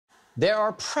There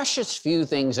are precious few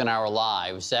things in our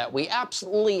lives that we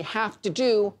absolutely have to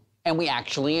do and we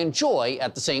actually enjoy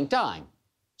at the same time.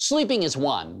 Sleeping is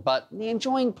one, but the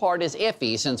enjoying part is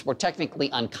iffy since we're technically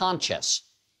unconscious.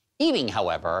 Eating,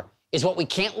 however, is what we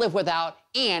can't live without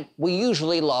and we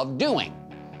usually love doing.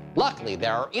 Luckily,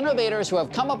 there are innovators who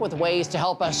have come up with ways to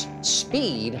help us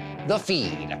speed the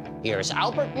feed. Here's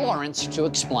Albert Lawrence to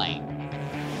explain.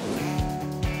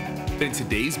 In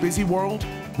today's busy world,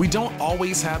 we don't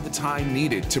always have the time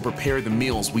needed to prepare the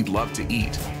meals we'd love to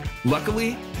eat.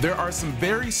 Luckily, there are some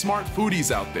very smart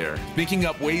foodies out there thinking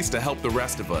up ways to help the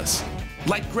rest of us.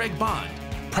 Like Greg Bond,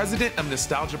 president of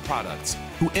Nostalgia Products,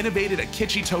 who innovated a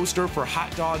kitschy toaster for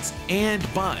hot dogs and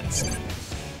buns.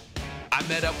 I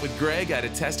met up with Greg at a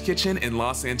test kitchen in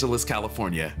Los Angeles,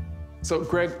 California. So,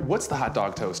 Greg, what's the hot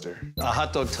dog toaster? A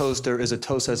hot dog toaster is a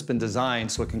toaster that's been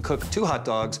designed so it can cook 2 hot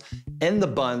dogs and the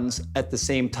buns at the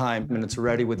same time, and it's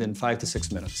ready within 5 to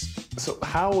 6 minutes. So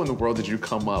how in the world did you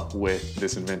come up with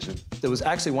this invention? There was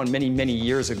actually one many, many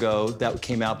years ago that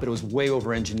came out, but it was way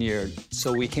over-engineered.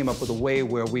 So we came up with a way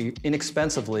where we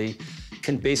inexpensively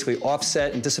can basically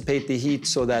offset and dissipate the heat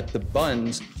so that the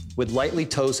buns would lightly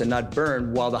toast and not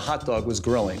burn while the hot dog was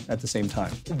grilling at the same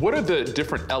time. What are the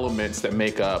different elements that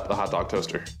make up the hot dog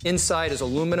toaster? Inside is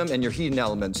aluminum and your heating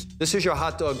elements. This is your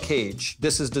hot dog cage.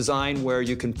 This is designed where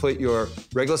you can put your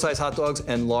regular size hot dogs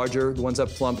and larger, the ones that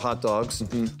plump hot dogs.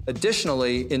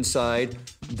 Additionally, inside,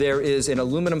 there is an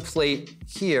aluminum plate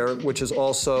here, which is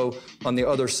also on the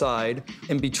other side.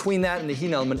 And between that and the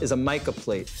heating element is a mica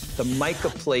plate. The mica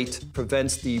plate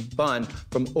prevents the bun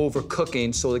from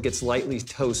overcooking so it gets lightly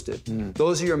toasted.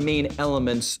 Those are your main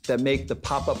elements that make the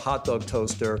pop-up hot dog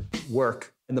toaster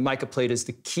work. And the mica plate is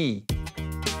the key.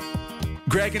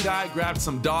 Greg and I grabbed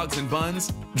some dogs and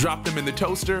buns, dropped them in the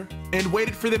toaster, and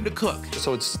waited for them to cook.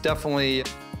 So it's definitely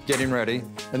getting ready.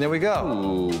 And there we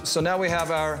go. Ooh. So now we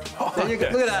have our, there you go,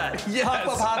 look at that. Yes.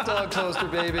 Pop-up hot dog toaster,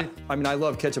 baby. I mean, I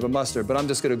love ketchup and mustard, but I'm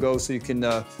just gonna go so you can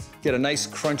get a nice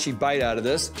crunchy bite out of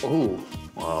this. Ooh,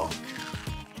 wow.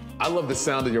 I love the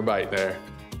sound of your bite there.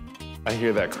 I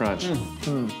hear that crunch.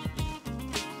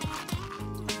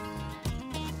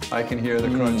 I can hear the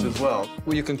crunch as well.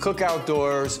 Well, you can cook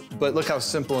outdoors, but look how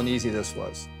simple and easy this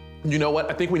was. You know what?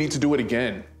 I think we need to do it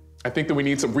again. I think that we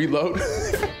need to reload.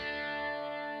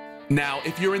 Now,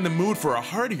 if you're in the mood for a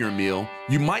heartier meal,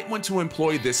 you might want to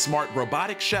employ this smart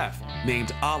robotic chef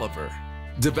named Oliver.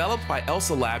 Developed by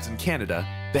Elsa Labs in Canada,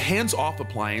 the hands-off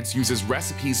appliance uses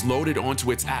recipes loaded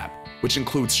onto its app, which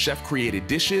includes chef-created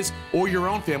dishes or your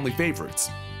own family favorites.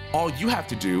 All you have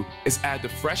to do is add the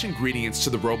fresh ingredients to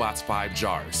the robot's 5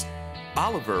 jars.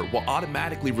 Oliver will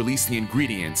automatically release the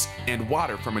ingredients and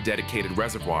water from a dedicated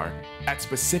reservoir at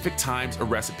specific times a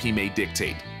recipe may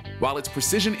dictate, while its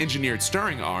precision-engineered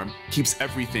stirring arm keeps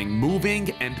everything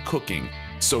moving and cooking,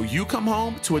 so you come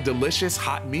home to a delicious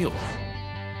hot meal.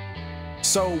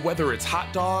 So whether it's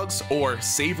hot dogs or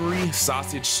savory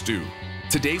sausage stew,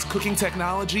 today's cooking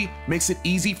technology makes it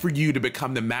easy for you to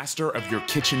become the master of your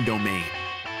kitchen domain.